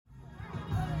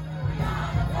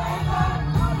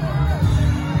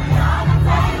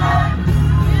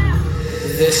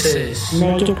This is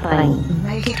Make It Plain.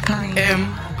 Make It Plain.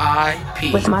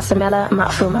 MIP With Masamela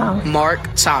Matfumo. Mark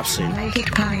Thompson. Make It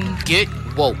Plain. Get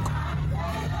woke.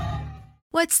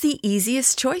 What's the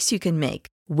easiest choice you can make?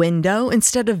 Window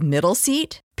instead of middle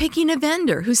seat? Picking a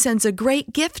vendor who sends a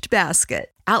great gift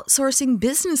basket? Outsourcing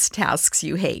business tasks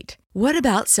you hate? What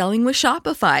about selling with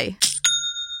Shopify?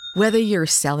 Whether you're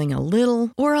selling a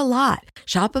little or a lot,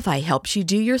 Shopify helps you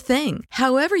do your thing,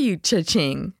 however you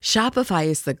cha-ching. Shopify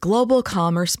is the global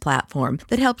commerce platform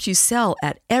that helps you sell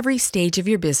at every stage of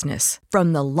your business.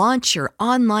 From the launch your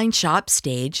online shop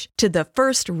stage to the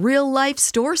first real-life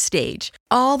store stage,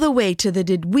 all the way to the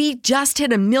did we just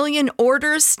hit a million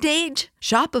orders stage.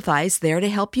 Shopify's there to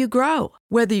help you grow.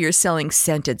 Whether you're selling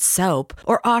scented soap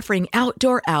or offering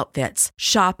outdoor outfits,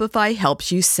 Shopify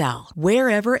helps you sell.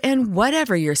 Wherever and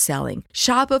whatever you're selling,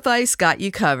 Shopify's got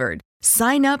you covered.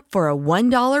 Sign up for a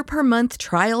 $1 per month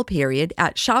trial period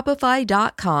at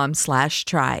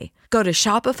shopify.com/try. Go to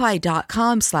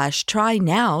shopify.com/try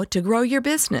now to grow your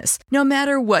business, no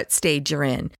matter what stage you're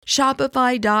in.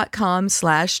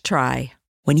 Shopify.com/try.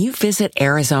 When you visit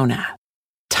Arizona,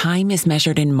 time is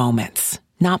measured in moments,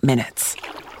 not minutes.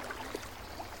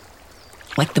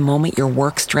 Like the moment your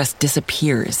work stress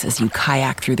disappears as you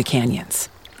kayak through the canyons.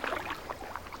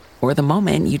 Or the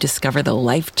moment you discover the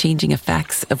life-changing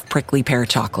effects of prickly pear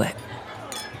chocolate.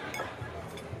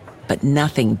 But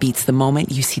nothing beats the moment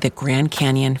you see the Grand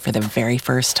Canyon for the very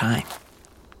first time.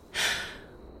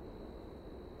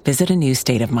 Visit a new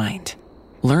state of mind.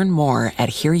 Learn more at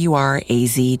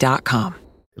hereyouareaz.com.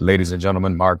 Ladies and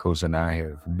gentlemen, Marcos and I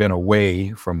have been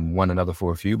away from one another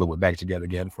for a few, but we're back together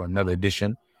again for another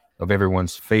edition of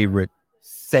everyone's favorite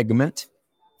segment,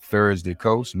 Thursday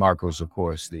Coast. Marcos, of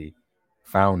course, the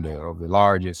founder of the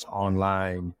largest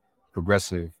online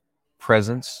progressive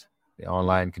presence, the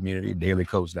online community,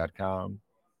 dailycoast.com,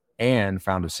 and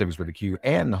founder of Civics with a Q,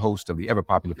 and the host of the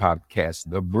ever-popular podcast,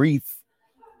 The Brief.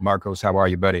 Marcos, how are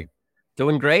you, buddy?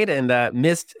 Doing great, and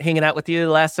missed hanging out with you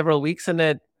the last several weeks,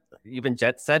 and you've been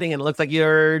jet setting, and it looks like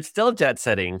you're still jet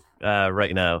setting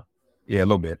right now. Yeah, a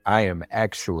little bit. I am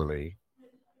actually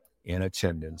in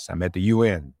attendance. I'm at the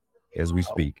UN as we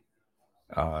speak.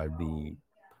 The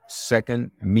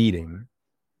second meeting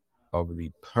of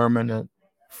the Permanent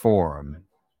Forum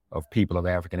of People of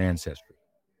African Ancestry.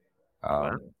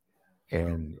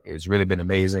 And it's really been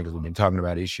amazing because we've been talking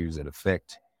about issues that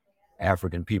affect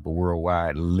African people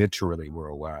worldwide, literally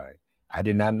worldwide. I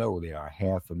did not know there are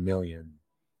 500,000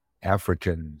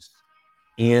 Africans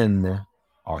in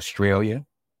Australia.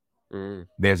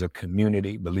 There's a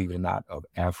community, believe it or not, of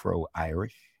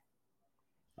Afro-Irish.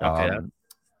 Okay.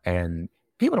 And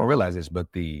people don't realize this,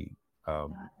 but the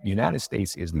United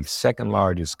States is the second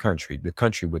largest country, the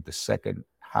country with the second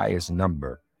highest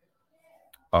number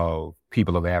of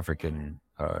people of African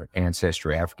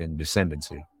ancestry, African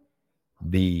descendancy.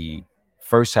 The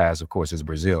first highest, of course, is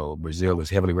Brazil. Brazil is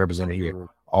heavily represented here.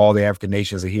 All the African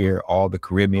nations are here, all the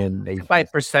Caribbean nations. By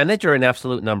percentage or in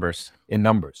absolute numbers? In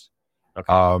numbers.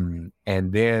 Okay.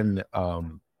 And then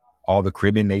all the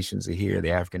Caribbean nations are here,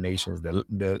 the African nations,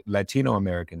 the Latino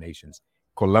American nations.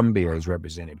 Colombia is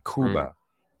represented, Cuba,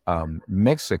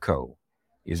 Mexico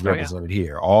is represented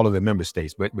here, all of the member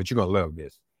states. But you're going to love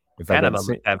this. In fact, Panama,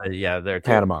 they're too.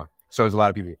 Panama. So there's a lot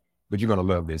of people, but you're going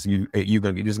to love this. This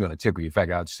is going to tickle you. In fact,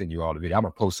 I'll send you all the video. I'm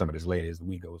going to post some of this later as the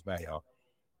week goes by, y'all.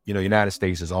 You know, the United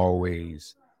States is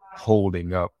always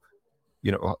holding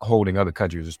other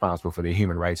countries responsible for their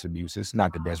human rights abuses.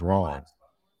 Not that that's wrong,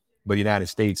 but the United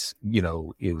States,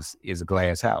 is a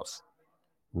glass house.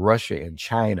 Russia and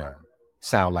China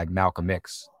sound like Malcolm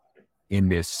X in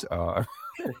this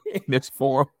in this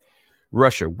forum.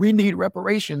 Russia, we need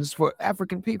reparations for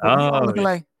African people.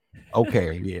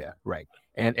 Okay, yeah, right.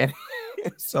 And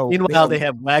so meanwhile, they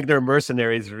have Wagner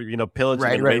mercenaries,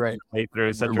 pillaging right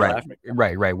through Central Africa.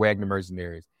 Right, Wagner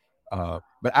mercenaries.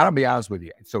 But I'll be honest with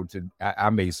you. So I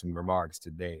made some remarks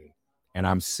today, and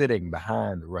I'm sitting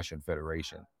behind the Russian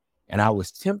Federation, and I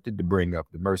was tempted to bring up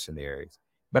the mercenaries,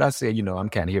 but I said, I'm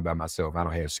kind of here by myself. I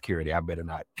don't have security. I better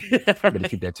not. Better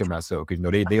keep that to myself because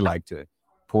they like to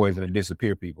poison and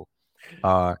disappear people.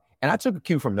 And I took a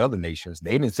cue from the other nations.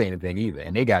 They didn't say anything either,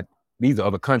 and these are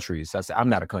other countries. So I said, I'm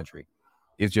not a country.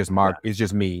 It's just It's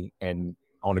just me, and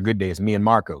on a good day, it's me and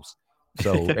Marcos.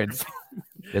 So there's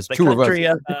two of us.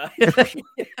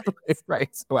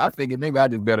 Right. So I figured maybe I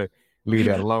just better leave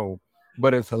that alone.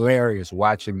 But it's hilarious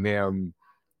watching them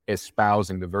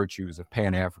espousing the virtues of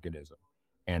Pan-Africanism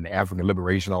and African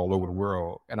liberation all over the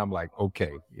world. And I'm like,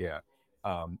 okay, yeah.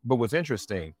 But what's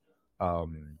interesting,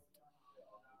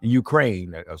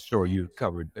 Ukraine, a story you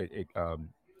covered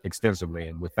extensively,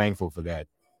 and we're thankful for that.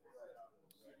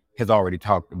 has already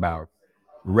talked about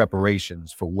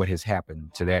reparations for what has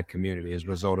happened to that community as a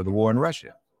result of the war in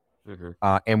Russia.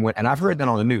 And I've heard that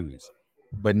on the news,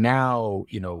 but now,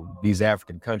 these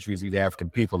African countries, these African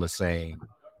people are saying,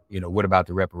 what about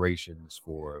the reparations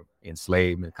for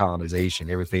enslavement, colonization,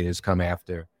 everything that's come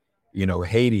after?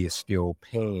 Haiti is still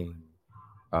paying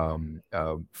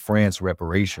France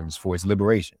reparations for its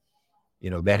liberation.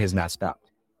 That has not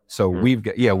stopped. So we've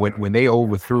got, when they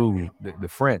overthrew the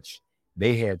French,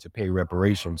 they had to pay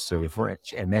reparations to the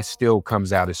French, and that still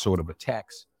comes out as sort of a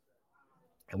tax.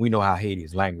 And we know how Haiti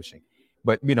is languishing.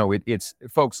 But,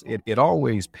 it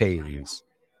always pays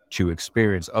to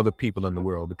experience other people in the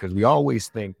world, because we always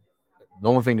think the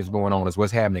only thing that's going on is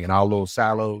what's happening in our little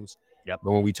silos. Yep.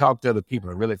 But when we talk to other people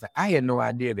and really think, I had no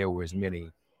idea there were as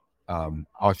many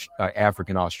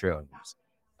African Australians,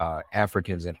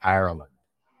 Africans in Ireland,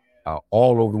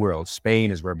 all over the world. Spain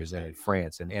is represented,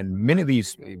 France, and many of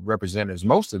these representatives,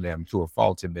 most of them to a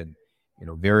fault, have been,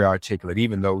 very articulate.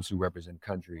 Even those who represent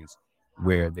countries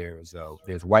where there's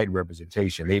white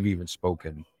representation, they've even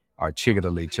spoken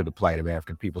articulately to the plight of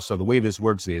African people. So the way this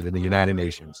works is in the United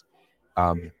Nations,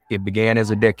 it began as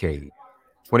a decade.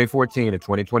 2014 to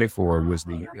 2024 was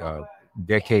the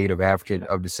decade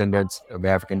of descendants of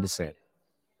African descent.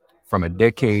 From a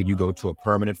decade, you go to a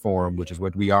permanent forum, which is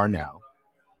what we are now.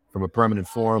 From a permanent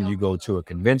forum, you go to a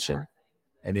convention.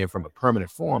 And then from a permanent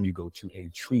forum, you go to a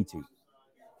treaty.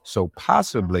 So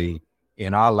possibly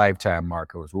in our lifetime,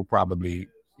 Marcos, we'll probably,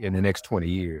 in the next 20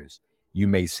 years, you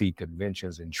may see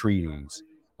conventions and treaties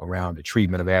around the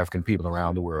treatment of African people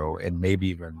around the world, and maybe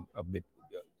even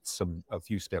a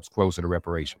few steps closer to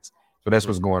reparations. So that's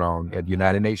what's going on at the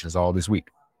United Nations all this week.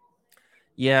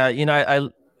 Yeah,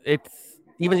 it's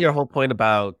even your whole point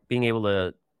about being able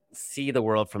to see the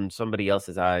world from somebody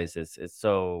else's eyes is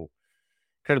so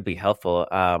incredibly helpful.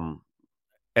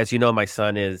 As you know, my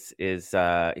son is he's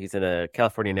in a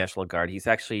California National Guard. He's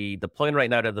actually deploying right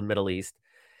now to the Middle East,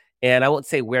 and I won't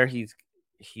say where he's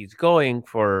going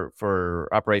for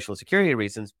operational security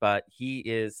reasons, but he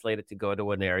is slated to go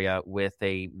to an area with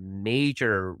a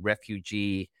major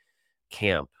refugee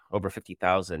camp, over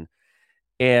 50,000,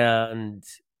 and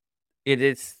it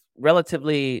is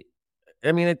relatively.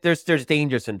 I mean, there's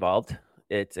dangers involved.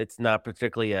 It's not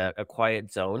particularly a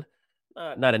quiet zone,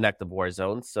 not an active war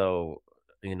zone. So,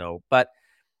 but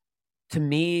to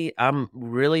me, I'm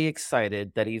really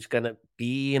excited that he's going to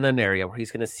be in an area where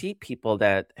he's going to see people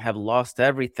that have lost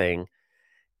everything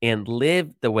and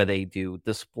live the way they do,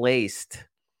 displaced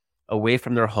away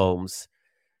from their homes.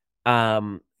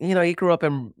 He grew up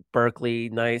in Berkeley,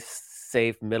 nice,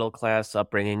 safe, middle-class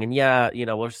upbringing. And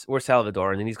we're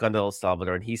Salvadoran, and he's gone to El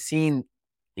Salvador, and he's seen,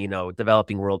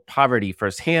 developing world poverty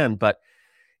firsthand. But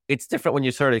it's different when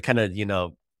you're sort of kind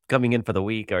of, coming in for the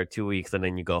week or 2 weeks and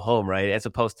then you go home, right? As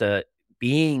opposed to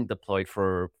being deployed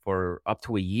for up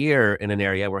to a year in an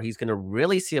area where he's going to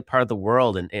really see a part of the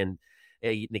world and an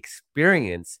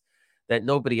experience that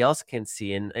nobody else can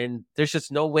see. And there's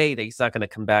just no way that he's not going to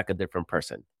come back a different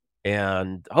person,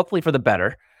 and hopefully for the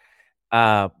better.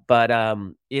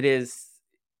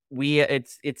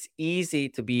 It's easy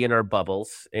to be in our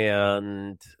bubbles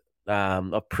and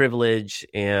of privilege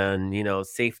and,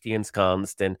 safety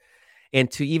ensconced, and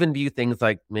to even view things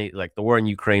like the war in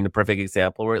Ukraine, the perfect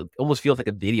example, where it almost feels like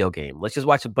a video game. Let's just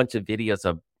watch a bunch of videos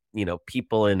of,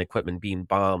 people and equipment being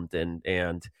bombed and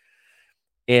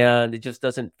it just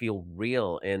doesn't feel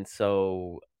real. And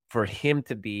so for him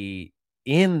to be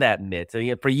in that midst,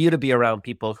 and for you to be around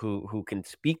people who can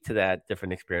speak to that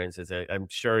different experiences, I'm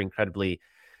sure incredibly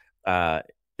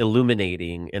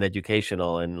illuminating and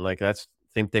educational. And that's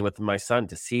the same thing with my son,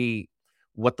 to see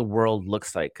what the world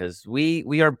looks like, because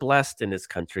we are blessed in this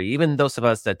country. Even those of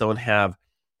us that don't have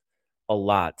a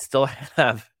lot still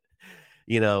have,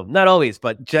 not always,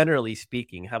 but generally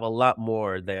speaking, have a lot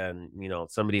more than,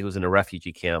 somebody who's in a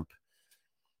refugee camp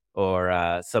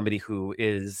or somebody who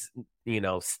is,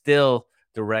 still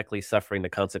directly suffering the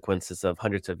consequences of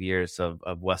hundreds of years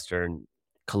of Western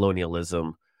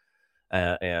colonialism.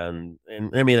 And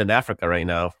I mean, in Africa right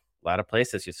now, a lot of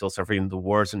places you're still suffering the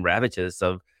wars and ravages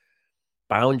of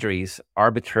boundaries,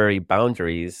 arbitrary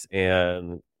boundaries,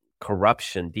 and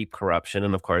corruption, deep corruption.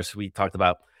 And of course, we talked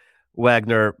about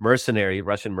Wagner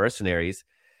Russian mercenaries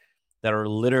that are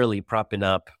literally propping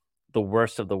up the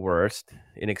worst of the worst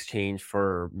in exchange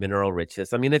for mineral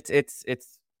riches. I mean,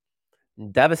 it's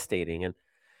devastating. And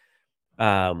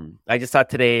I just saw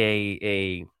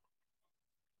today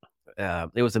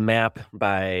it was a map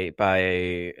by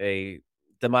a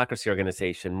democracy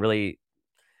organization, really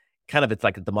kind of, it's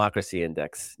like a democracy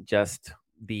index, just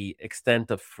the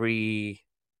extent of free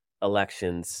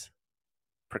elections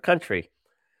per country.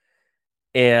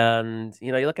 And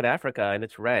you look at Africa and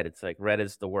it's red. It's like red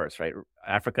is the worst, right?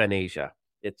 Africa and Asia.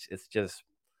 It's just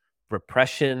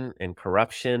repression and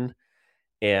corruption,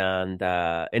 and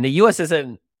the U.S.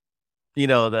 isn't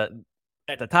the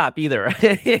at the top either.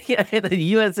 The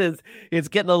U.S. is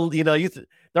getting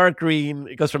dark green.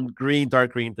 It goes from green,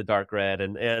 dark green to dark red,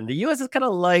 and the U.S. is kind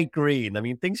of light green. I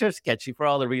mean, things are sketchy for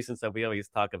all the reasons that we always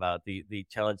talk about. The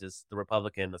challenges the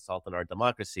Republican assault on our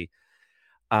democracy.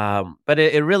 But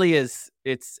it really is.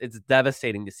 It's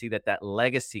devastating to see that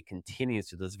legacy continues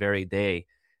to this very day,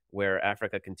 where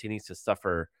Africa continues to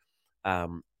suffer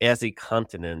as a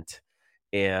continent,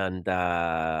 and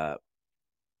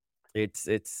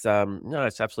it's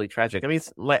absolutely tragic. I mean,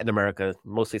 it's Latin America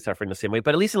mostly suffering the same way,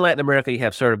 but at least in Latin America, you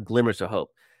have sort of glimmers of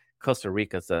hope. Costa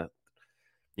Rica's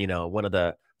one of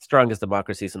the strongest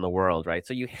democracies in the world, right?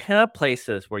 So you have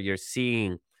places where you're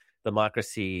seeing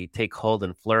democracy take hold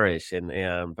and flourish,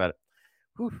 but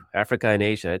Africa and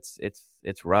Asia,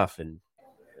 it's rough.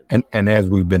 And as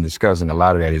we've been discussing, a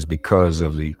lot of that is because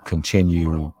of the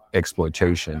continued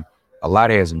exploitation. A lot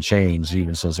hasn't changed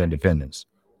even since independence,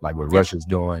 like what Russia's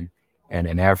doing,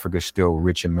 and Africa's still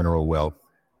rich in mineral wealth.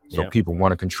 So people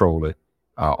want to control it.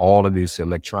 All of this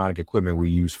electronic equipment we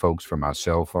use, folks, from our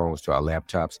cell phones to our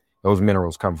laptops, those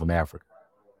minerals come from Africa.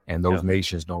 And those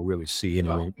nations don't really see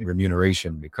any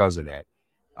remuneration because of that.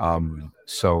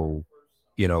 So,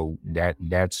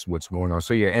 that's what's going on.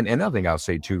 So, and another thing I'll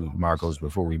say too, Marcos,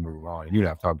 before we move on, and you and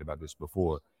I have talked about this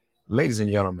before, ladies and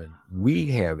gentlemen,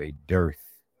 we have a dearth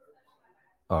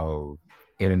of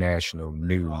international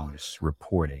news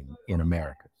reporting in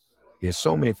America. There's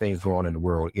so many things going on in the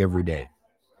world every day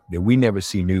that we never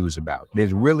see news about.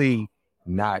 There's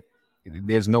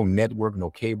no network, no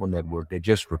cable network that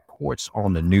just reports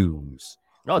on the news.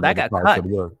 Oh, that got cut.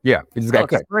 Yeah, it just got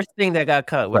cut. The first thing that got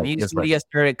cut. When news media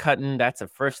started cutting, that's the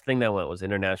first thing that went was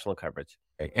international coverage.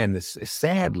 And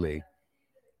sadly,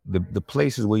 the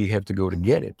places where you have to go to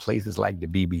get it, places like the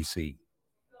BBC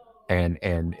and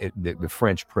the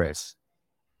French press,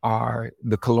 are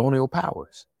the colonial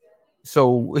powers.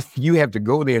 So if you have to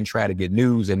go there and try to get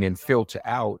news and then filter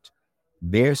out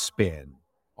their spin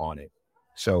on it.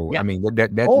 So, I mean,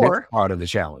 that's part of the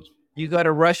challenge. You go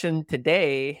to Russian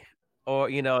Today or,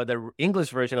 the English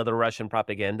version of the Russian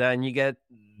propaganda, and you get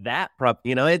that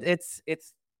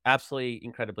it's absolutely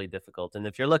incredibly difficult. And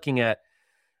if you're looking at,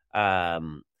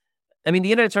 the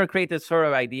internet sort of create this sort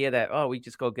of idea that, we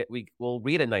just we'll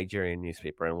read a Nigerian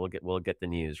newspaper and we'll get the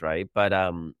news, right?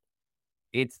 But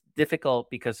it's difficult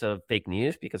because of fake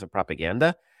news, because of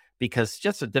propaganda, because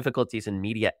just the difficulties in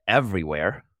media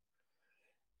everywhere.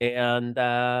 And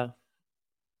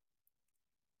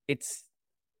it's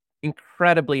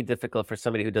incredibly difficult for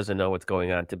somebody who doesn't know what's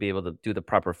going on to be able to do the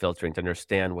proper filtering, to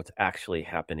understand what's actually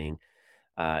happening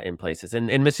in places.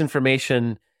 And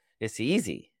misinformation is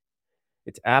easy.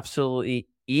 It's absolutely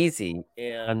easy.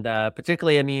 And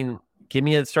particularly, give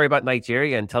me a story about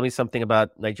Nigeria and tell me something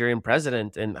about Nigerian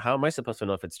president, and how am I supposed to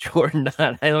know if it's true or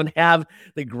not? I don't have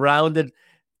the grounded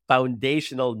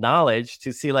foundational knowledge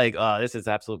to see this is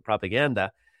absolute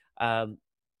propaganda.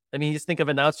 Just think of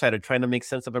an outsider trying to make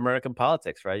sense of American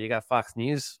politics, right? You got Fox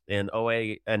News and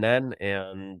OANN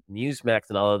and Newsmax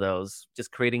and all of those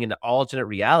just creating an alternate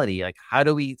reality. Like, how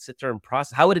do we sit there and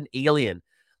process? How would an alien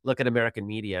look at American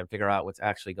media and figure out what's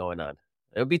actually going on?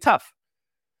 It would be tough.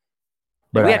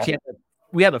 But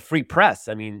we have a free press.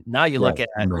 Now you look at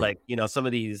some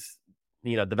of these,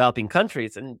 developing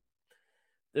countries, and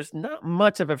there's not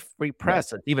much of a free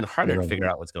press. It's even harder to figure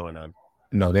out what's going on.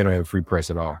 No, they don't have a free press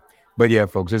at all. But yeah,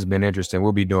 folks, it's been interesting.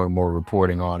 We'll be doing more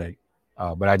reporting on it.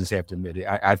 But I just have to admit,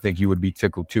 I think you would be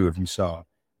tickled too if you saw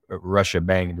the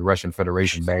Russian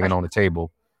Federation banging on the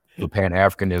table for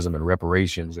Pan-Africanism and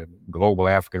reparations and global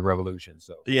African revolution.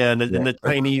 So and the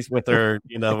Chinese with their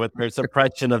with their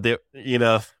suppression of the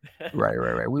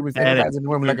right. We was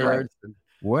like,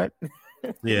 what?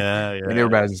 Yeah. And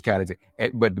everybody's just kind of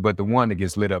but the one that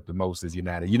gets lit up the most is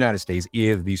United States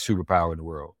is the superpower in the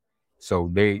world.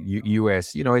 So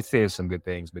U.S., it says some good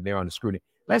things, but they're on the scrutiny.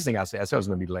 Last thing I said, I said it was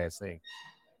going to be the last thing.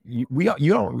 You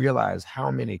don't realize how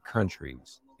many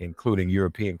countries, including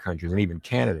European countries and even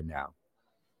Canada now,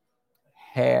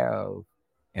 have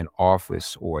an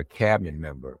office or a cabinet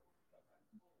member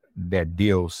that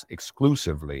deals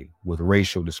exclusively with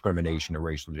racial discrimination and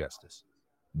racial justice.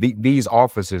 These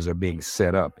offices are being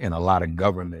set up in a lot of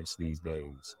governments these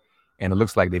days. And it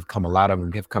looks like a lot of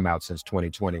them have come out since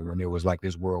 2020 when there was like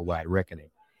this worldwide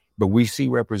reckoning. But we see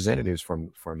representatives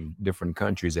from different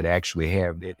countries that actually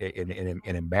have in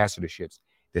ambassadorships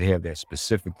that have that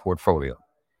specific portfolio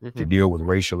to deal with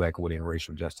racial equity and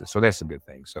racial justice. So that's a good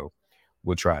thing. So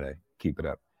we'll try to keep it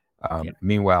up.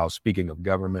 Meanwhile, speaking of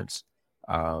governments,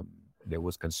 there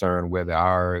was concern whether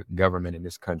our government in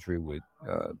this country would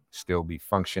still be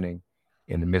functioning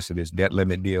in the midst of this debt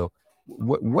limit deal.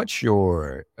 What's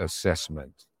your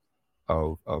assessment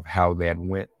of how that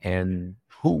went, and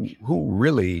who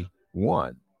really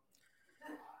won?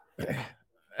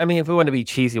 I mean, if we want to be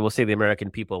cheesy, we'll say the American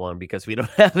people won because we don't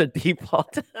have a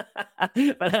default. But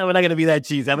I'm not going to be that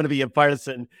cheesy. I'm going to be a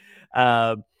partisan.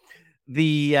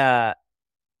 It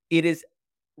is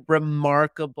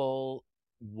remarkable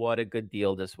what a good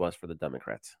deal this was for the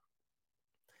Democrats.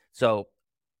 So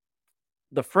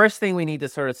the first thing we need to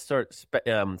sort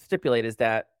of stipulate is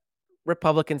that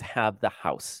Republicans have the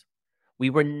House. We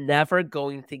were never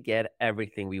going to get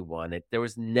everything we wanted. There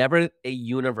was never a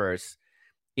universe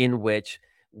in which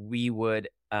we would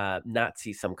not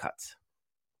see some cuts.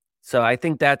 So I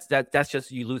think that's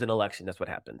just, you lose an election. That's what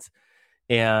happens.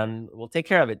 And we'll take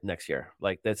care of it next year.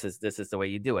 Like this is the way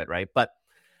you do it, right? But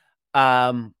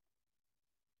could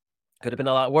have been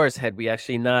a lot worse had we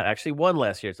actually not won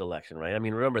last year's election, right? I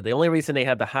mean, remember, the only reason they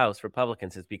had the House,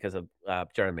 Republicans, is because of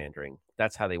gerrymandering.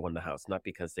 That's how they won the House, not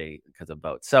because of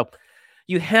votes. So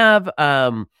you have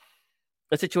a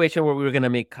situation where we were going to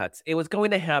make cuts. It was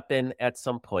going to happen at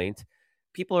some point.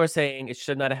 People are saying it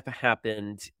should not have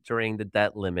happened during the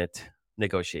debt limit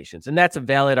negotiations, and that's a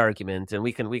valid argument, and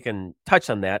we can touch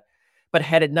on that. But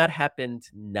had it not happened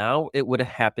now, it would have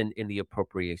happened in the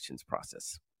appropriations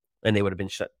process, and they would have been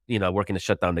working to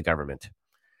shut down the government.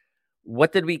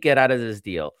 What did we get out of this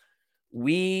deal?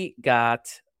 We got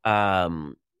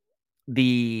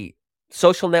the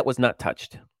social net was not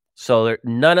touched. So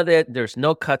none of that. There's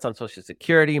no cuts on Social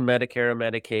Security, Medicare,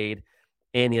 Medicaid,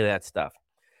 any of that stuff.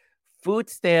 Food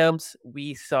stamps,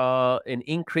 we saw an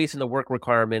increase in the work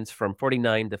requirements from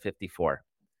 49 to 54.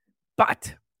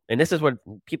 But, and this is what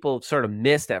people sort of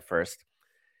missed at first,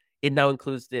 it now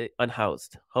includes the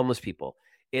unhoused, homeless people.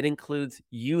 It includes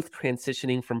youth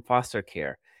transitioning from foster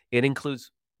care. It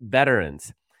includes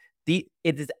veterans. It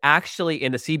is actually,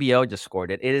 and the CBO just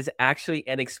scored it, it is actually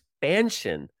an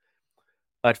expansion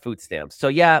at food stamps. So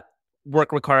yeah,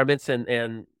 work requirements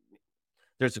and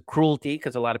there's a cruelty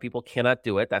because a lot of people cannot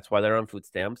do it. That's why they're on food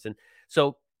stamps. And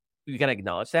so you got to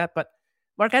acknowledge that. But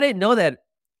Mark, I didn't know that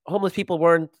homeless people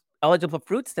weren't eligible for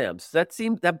food stamps.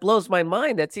 That blows my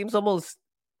mind. That seems almost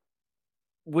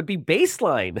would be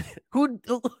baseline. Who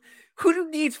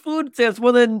needs food stamps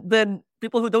more than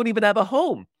people who don't even have a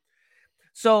home?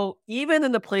 So even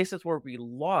in the places where we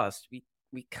lost, we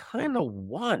kind of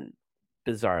won,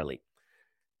 bizarrely.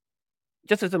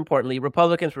 Just as importantly,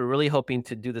 Republicans were really hoping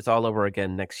to do this all over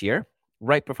again next year,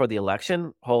 right before the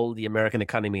election, hold the American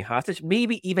economy hostage,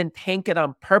 maybe even tank it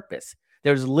on purpose.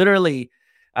 There's literally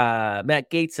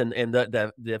Matt Gaetz and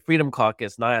the Freedom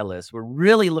Caucus nihilists were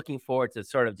really looking forward to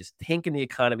sort of just tanking the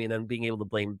economy and then being able to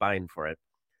blame Biden for it.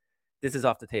 This is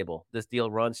off the table. This deal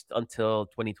runs until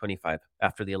 2025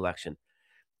 after the election.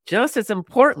 Just as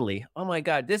importantly, oh my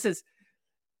God, this is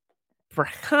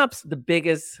perhaps the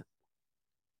biggest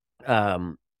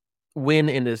win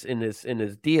in this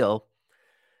deal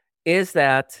is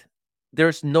that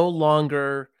there's no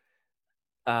longer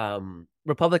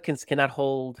Republicans cannot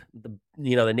hold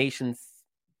the nation's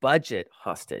budget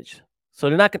hostage. So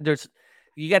they're not.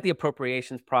 You got the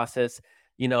appropriations process.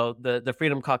 The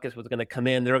Freedom Caucus was going to come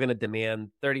in. They were going to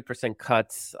demand 30%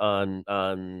 cuts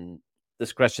on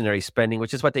discretionary spending,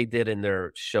 which is what they did in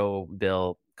their show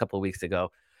bill a couple of weeks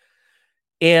ago.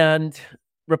 And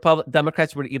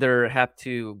Democrats would either have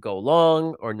to go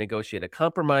long or negotiate a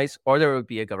compromise, or there would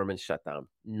be a government shutdown.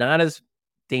 Not as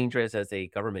dangerous as a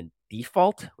government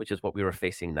default, which is what we were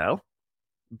facing now,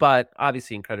 but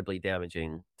obviously incredibly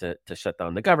damaging to shut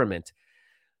down the government.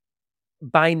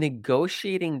 By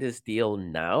negotiating this deal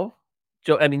now,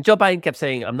 Joe Biden kept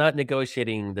saying, I'm not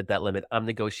negotiating the debt limit, I'm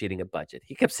negotiating a budget.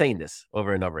 He kept saying this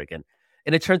over and over again.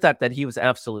 And it turns out that he was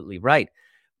absolutely right.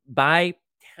 By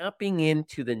tapping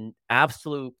into the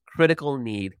absolute critical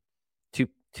need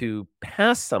to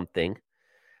pass something,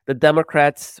 the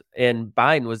Democrats and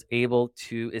Biden was able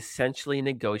to essentially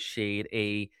negotiate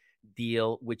a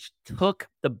deal which took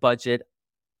the budget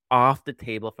off the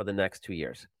table for the next 2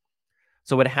 years.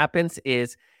 So what happens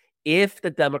is if the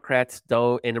Democrats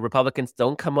don't and the Republicans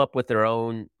don't come up with their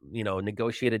own,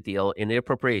 negotiated deal in the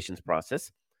appropriations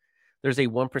process, there's a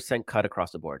 1% cut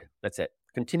across the board. That's it.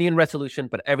 Continuing resolution,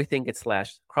 but everything gets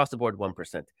slashed across the board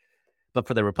 1%. But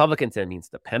for the Republicans, it means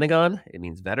the Pentagon, it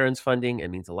means veterans funding, it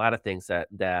means a lot of things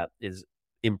that is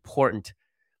important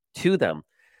to them.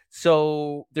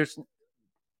 So there's,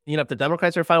 if the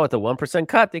Democrats are fine with the 1%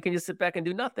 cut, they can just sit back and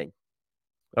do nothing.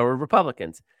 Or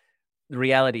Republicans. the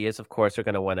reality is, of course, they're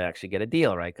going to want to actually get a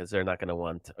deal, right? Because they're not going to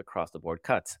want across the board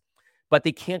cuts. But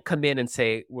they can't come in and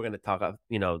say, we're going to talk off,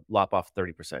 lop off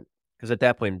 30%. Because at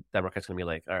that point, Democrats are going to be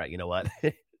like, all right, you know what?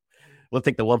 We'll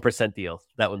take the 1% deal.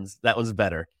 That one's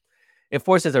better. It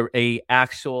forces a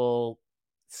actual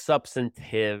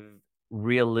substantive,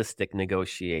 realistic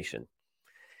negotiation.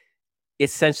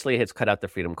 Essentially, it's cut out the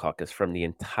Freedom Caucus from the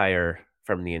entire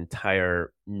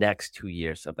next 2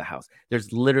 years of the House.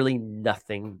 There's literally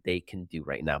nothing they can do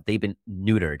right now. They've been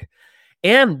neutered.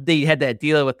 And they had that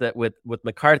deal with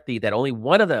McCarthy that only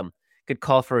one of them could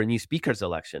call for a new speaker's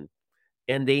election.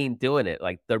 And they ain't doing it.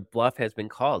 Like, their bluff has been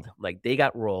called. Like, they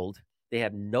got rolled. They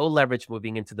have no leverage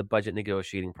moving into the budget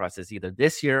negotiating process either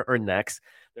this year or next.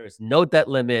 There is no debt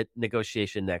limit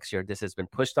negotiation next year. This has been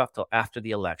pushed off till after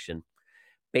the election.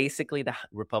 Basically, the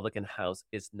Republican House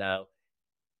is now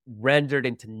rendered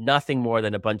into nothing more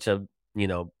than a bunch of,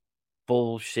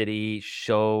 bullshitty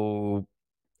show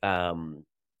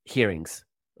hearings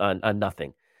on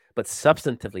nothing. But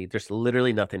substantively, there's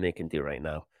literally nothing they can do right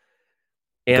now.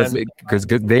 Because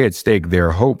they had staked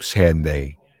their hopes, hadn't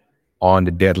they, on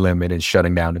the debt limit and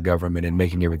shutting down the government and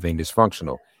making everything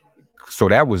dysfunctional. So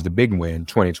that was the big win,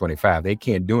 2025. They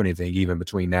can't do anything even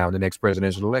between now and the next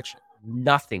presidential election.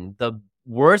 Nothing. The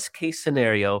worst case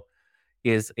scenario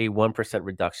is a 1%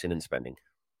 reduction in spending.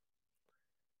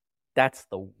 That's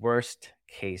the worst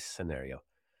case scenario.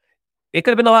 It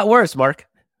could have been a lot worse, Mark.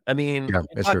 I mean, yeah,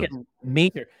 that's fucking true.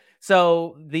 major.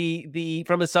 So the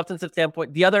from a substantive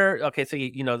standpoint, the other, okay, so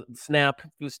SNAP,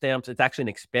 food stamps, it's actually an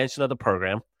expansion of the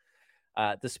program,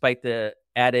 despite the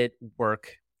added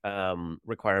work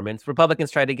requirements.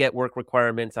 Republicans tried to get work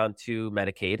requirements onto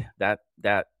Medicaid.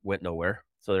 That went nowhere.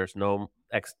 So there's no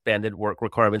expanded work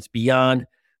requirements beyond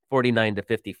 49 to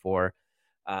 54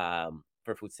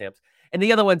 for food stamps. And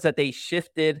the other ones that they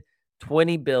shifted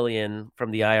 $20 billion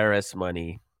from the IRS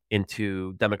money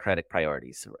into Democratic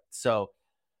priorities. So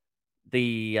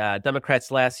the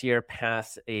Democrats last year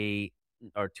passed 2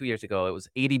 years ago, it was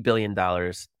 $80 billion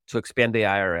to expand the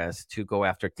IRS to go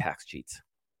after tax cheats.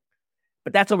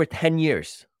 But that's over 10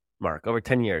 years, Mark, over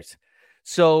 10 years.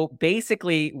 So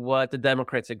basically what the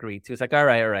Democrats agreed to is like, all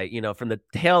right, from the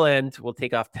tail end, we'll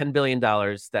take off $10 billion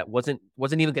that wasn't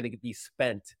even going to be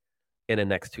spent in the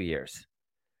next 2 years.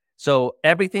 So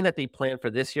everything that they planned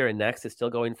for this year and next is still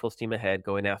going full steam ahead,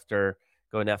 going after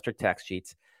tax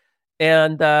cheats.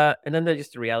 And then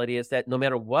just the reality is that no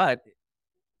matter what,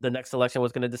 the next election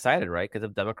was going to decide it, right?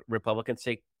 Because if Republicans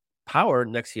take power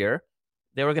next year,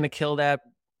 they were going to kill that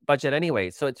budget anyway.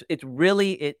 So it's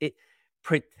really it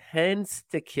pretends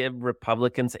to give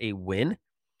Republicans a win,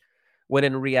 when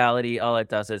in reality, all it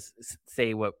does is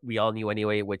say what we all knew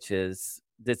anyway, which is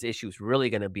this issue is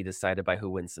really going to be decided by who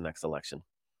wins the next election.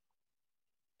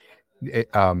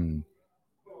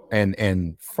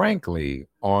 And frankly,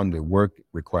 on the work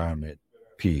requirement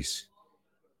piece,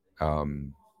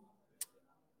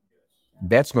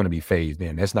 that's going to be phased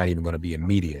in. That's not even going to be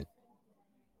immediate.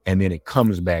 And then it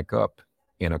comes back up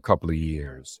in a couple of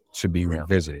years to be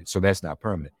revisited. So that's not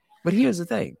permanent. But here's the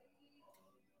thing.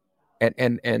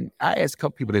 And I asked a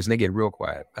couple people this and they get real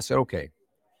quiet. I said, okay,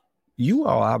 you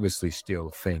all obviously still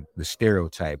think the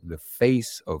stereotype, the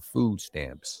face of food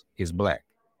stamps is Black.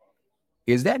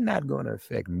 Is that not going to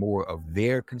affect more of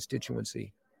their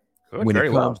constituency? When very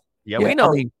it comes? Well. Yeah, we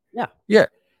know. Yeah.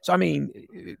 So, I mean,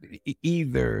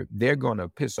 either they're going to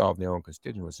piss off their own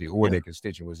constituency or their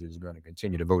constituency is going to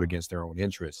continue to vote against their own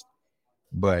interests.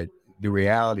 But the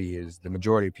reality is the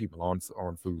majority of people on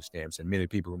food stamps and many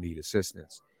people who need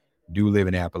assistance do live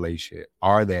in Appalachia,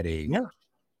 are that age. Yeah.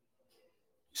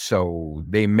 So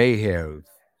they may have,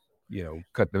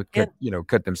 cut their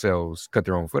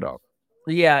own foot off.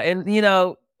 Yeah.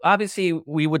 And, obviously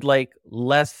we would like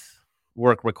less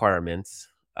work requirements,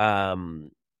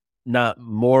 not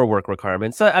more work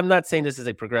requirements. So I'm not saying this is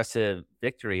a progressive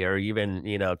victory or even,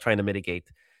 trying to mitigate.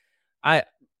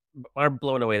 I'm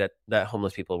blown away that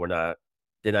homeless people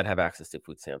did not have access to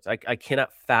food stamps. I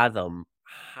cannot fathom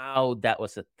how that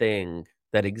was a thing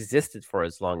that existed for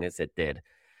as long as it did.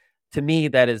 To me,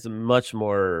 that is much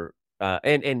more,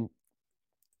 and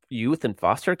youth and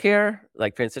foster care,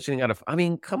 like transitioning out of, I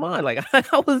mean, come on, like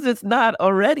how is this not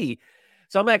already?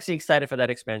 So I'm actually excited for that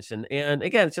expansion. And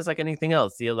again, it's just like anything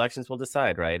else. The elections will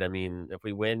decide, right? I mean, if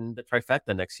we win the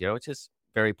trifecta next year, which is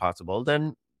very possible,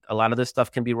 then a lot of this stuff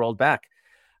can be rolled back,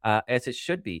 as it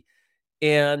should be.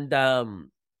 And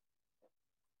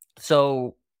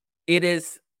so it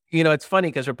is, it's funny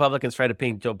because Republicans try to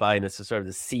paint Joe Biden as sort of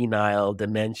the senile,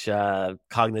 dementia,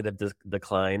 cognitive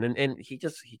decline. And he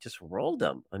just rolled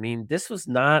them. I mean, this was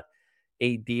not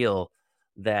a deal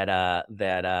that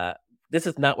this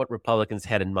is not what Republicans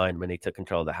had in mind when they took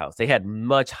control of the House. They had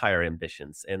much higher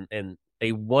ambitions, and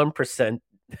a 1%,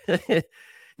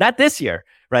 not this year,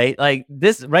 right? Like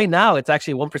this right now, it's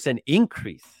actually 1%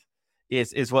 increase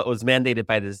is what was mandated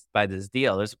by this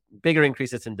deal. There's bigger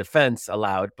increases in defense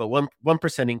allowed, but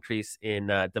 1% increase in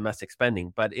domestic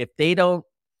spending. But if they don't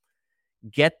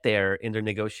get there in their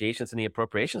negotiations in the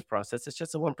appropriations process, it's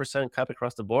just a 1% cut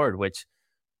across the board, which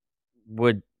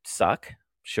would suck,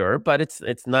 sure, but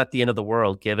it's not the end of the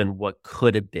world given what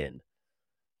could have been.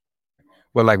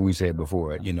 Well, like we said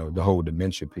before, the whole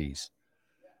dementia piece.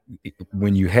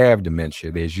 When you have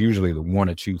dementia, there's usually the one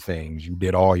or two things you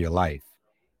did all your life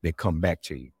that come back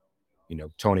to you.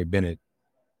 Tony Bennett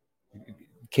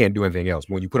can't do anything else.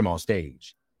 When you put him on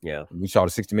stage, we saw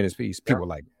the 60 Minutes piece, people were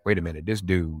like, wait a minute, this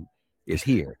dude is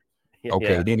here.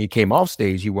 Okay, then he came off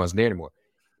stage, he wasn't there anymore.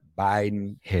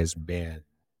 Biden has been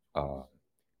a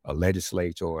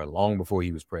legislator long before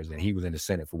he was president. He was in the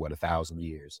Senate for 1,000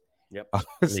 years. Yep.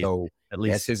 So at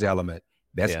least that's his element.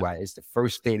 That's why it's the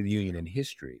first State of the Union in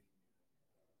history.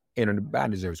 And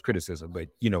Biden deserves criticism, but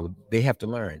they have to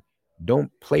learn.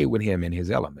 Don't play with him in his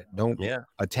element. Don't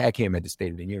attack him at the State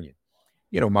of the Union.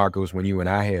 Marcos, when you and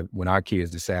I when our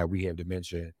kids decide we have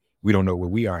dementia, we don't know where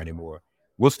we are anymore,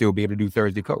 we'll still be able to do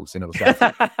Thursday Coast, and it'll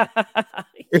stop. I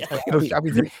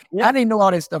didn't know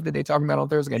all that stuff that they're talking about on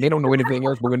Thursday. They don't know anything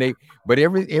else, but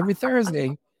every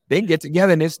Thursday they get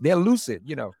together and they're lucid,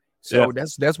 So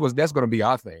that's going to be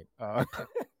our thing.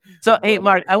 So, hey,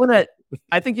 Mark,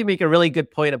 I think you make a really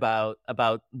good point about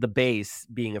the base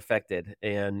being affected,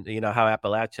 and how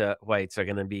Appalachia whites are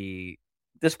going to be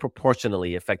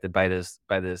disproportionately affected by this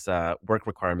work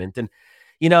requirement. And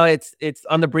it's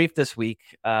on the brief this week.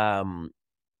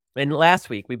 And last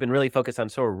week we've been really focused on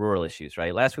sort of rural issues,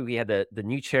 right? Last week we had the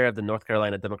new chair of the North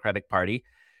Carolina Democratic Party.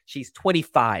 She's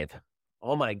 25.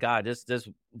 Oh my God, this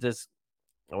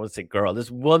I want to say girl.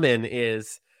 This woman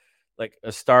is like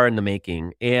a star in the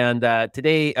making. And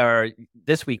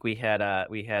this week we had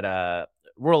a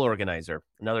rural organizer,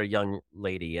 another young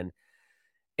lady,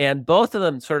 and both of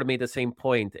them sort of made the same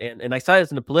point. And I saw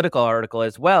this in a Political article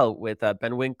as well with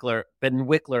Ben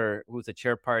Wickler, who's a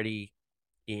chair party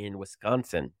in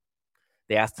Wisconsin.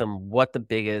 They asked him what the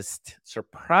biggest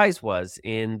surprise was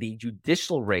in the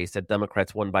judicial race that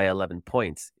Democrats won by 11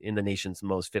 points in the nation's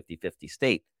most 50-50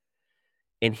 state.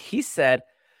 And he said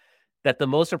that the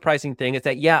most surprising thing is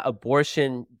that,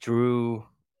 abortion drew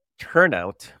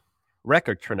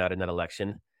record turnout in that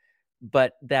election,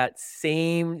 but that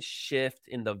same shift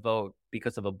in the vote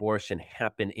because of abortion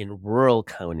happened in rural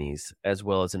counties as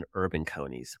well as in urban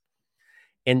counties.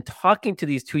 And talking to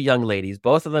these two young ladies,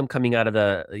 both of them coming out of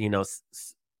the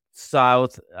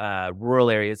South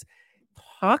rural areas,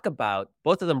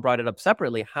 both of them brought it up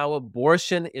separately, how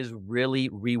abortion is really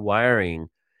rewiring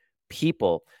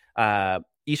people,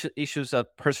 issues of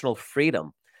personal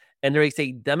freedom. And there is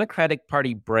a Democratic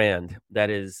Party brand that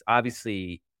is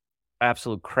obviously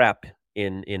absolute crap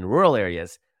in rural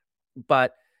areas.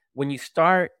 But when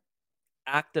Republicans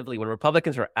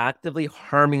are actively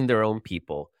harming their own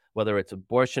people, whether it's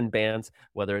abortion bans,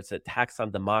 whether it's attacks on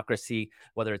democracy,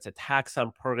 whether it's attacks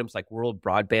on programs like rural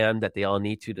broadband that they all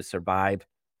need to survive,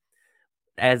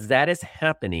 as that is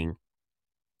happening,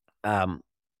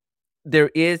 there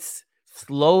is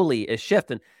slowly a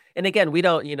shift. And again, we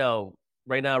don't,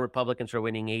 right now Republicans are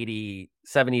winning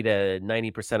 70 to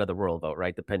 90% of the rural vote,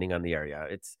 right? Depending on the area.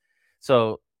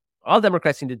 So all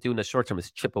Democrats need to do in the short term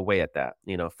is chip away at that,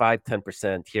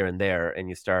 5-10% here and there. And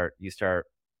you start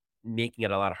making it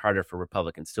a lot harder for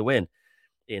Republicans to win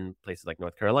in places like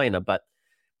North Carolina. But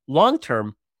long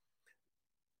term,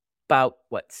 about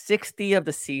 60 of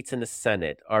the seats in the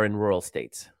Senate are in rural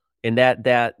states. And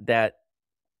that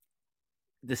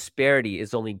disparity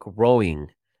is only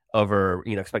growing over,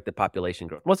 expected population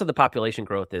growth. Most of the population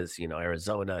growth is,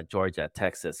 Arizona, Georgia,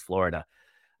 Texas, Florida,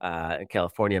 and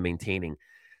California maintaining.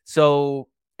 So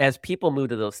as people move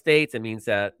to those states, it means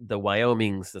that the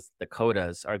Wyomings, the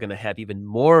Dakotas are going to have even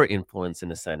more influence in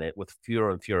the Senate with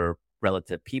fewer and fewer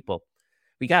relative people.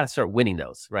 We got to start winning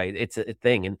those, right? It's a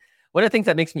thing. And one of the things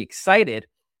that makes me excited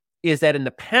is that in the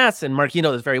past, and Mark, you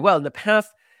know this very well, in the past,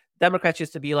 Democrats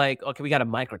used to be like, okay, we got a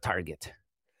micro target.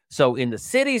 So in the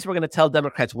cities, we're going to tell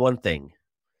Democrats one thing,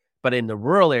 but in the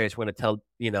rural areas, we're going to tell,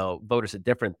 voters a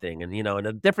different thing. And, and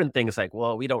a different thing is like,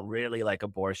 well, we don't really like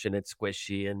abortion. It's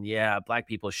squishy. And Black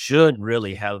people should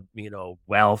really have,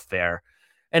 welfare.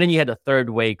 And then you had the third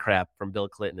way crap from Bill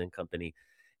Clinton and company.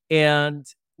 And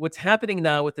what's happening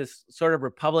now with this sort of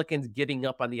Republicans giving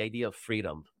up on the idea of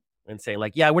freedom and saying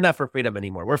like, we're not for freedom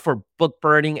anymore. We're for book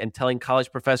burning and telling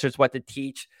college professors what to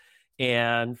teach,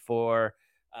 and for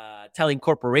telling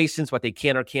corporations what they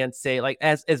can or can't say. Like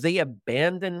as they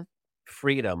abandon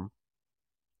freedom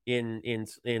in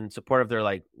support of their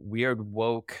like weird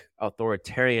woke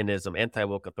authoritarianism,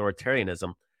 anti-woke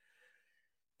authoritarianism,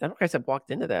 Democrats have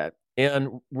walked into that.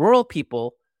 And rural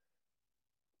people,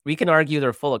 we can argue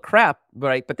they're full of crap,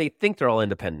 right? But they think they're all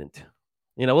independent.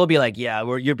 We'll be like, yeah,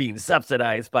 you're being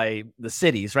subsidized by the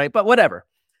cities, right? But whatever.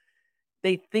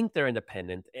 They think they're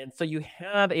independent. And so you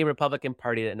have a Republican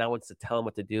Party that now wants to tell them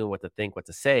what to do and what to think, what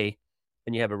to say.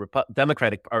 And you have a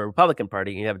Republican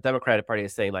Party, and you have a Democratic Party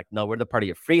that's saying like, no, we're the party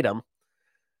of freedom.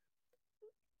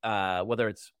 Whether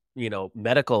it's,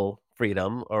 medical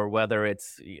freedom or whether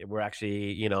it's we're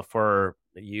actually, for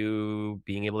you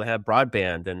being able to have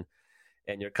broadband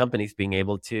and your companies being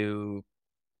able to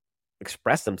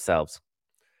express themselves.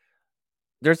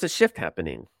 There's a shift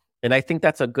happening. And I think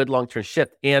that's a good long-term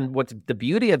shift. And what's the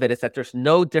beauty of it is that there's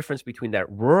no difference between that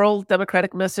rural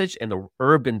Democratic message and the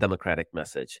urban Democratic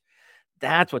message.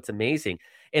 That's what's amazing.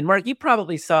 And Mark, you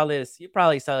probably saw this.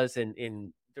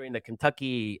 In during the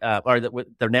Kentucky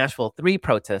the Nashville 3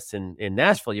 protests in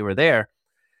Nashville. You were there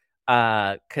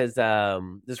because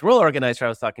this rural organizer I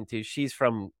was talking to, she's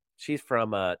from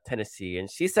Tennessee,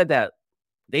 and she said that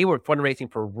they were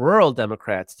fundraising for rural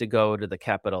Democrats to go to the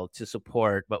Capitol to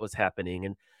support what was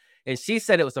happening. And she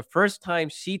said it was the first time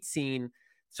she'd seen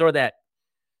sort of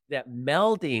that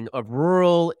melding of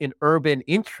rural and urban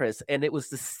interests, and it was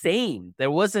the same. There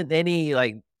wasn't any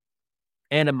like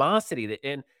animosity.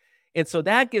 And so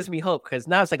that gives me hope, because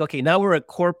now it's like, okay, now we're a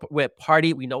corporate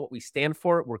party. We know what we stand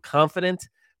for. We're confident.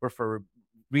 We're for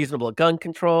reasonable gun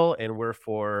control, and we're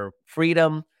for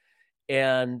freedom.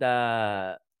 And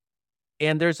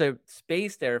there's a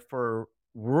space there for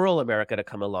rural America to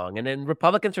come along. And then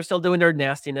Republicans are still doing their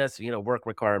nastiness, work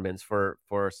requirements for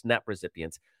SNAP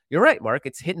recipients. You're right, Mark.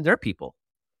 It's hitting their people.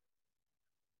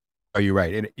 Oh, you're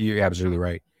right. And you're absolutely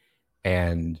right.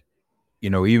 And,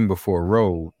 even before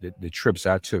Roe, the trips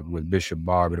I took with Bishop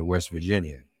Barber to West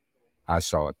Virginia, I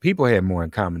saw it. People had more in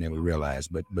common than we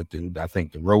realized. But I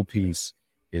think the Roe piece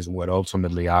is what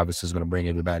ultimately obviously is going to bring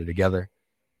everybody together.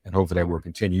 And hopefully that will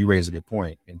continue. You raise a good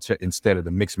point. Instead of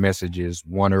the mixed messages,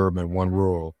 one urban, one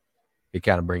rural, it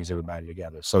kind of brings everybody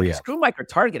together. So, yeah. Screw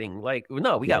micro-targeting. Like,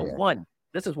 no, we got one.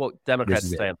 This is what Democrats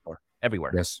stand for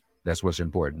everywhere. That's what's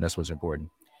important. That's what's important.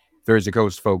 Thursday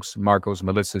Coast, folks, Marcos,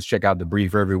 Melissa, check out The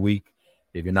Brief every week.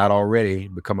 If you're not already,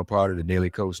 become a part of the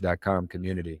dailycoast.com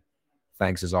community.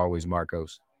 Thanks as always,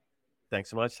 Marcos. Thanks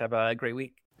so much. Have a great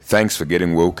week. Thanks for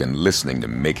getting woke and listening to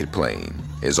Make It Plain.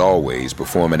 As always,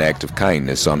 perform an act of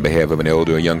kindness on behalf of an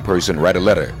elder or young person. Write a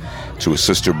letter to a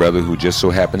sister or brother who just so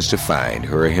happens to find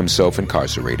her or himself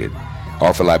incarcerated.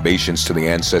 Offer libations to the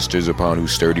ancestors upon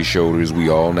whose sturdy shoulders we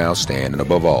all now stand. And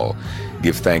above all,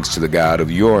 give thanks to the God of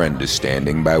your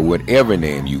understanding by whatever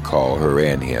name you call her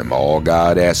and him. All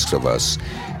God asks of us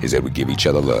is that we give each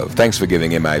other love. Thanks for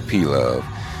giving MIP love.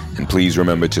 And please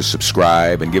remember to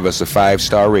subscribe and give us a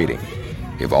 5-star rating.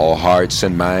 If all hearts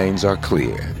and minds are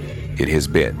clear, it has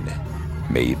been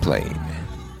made plain.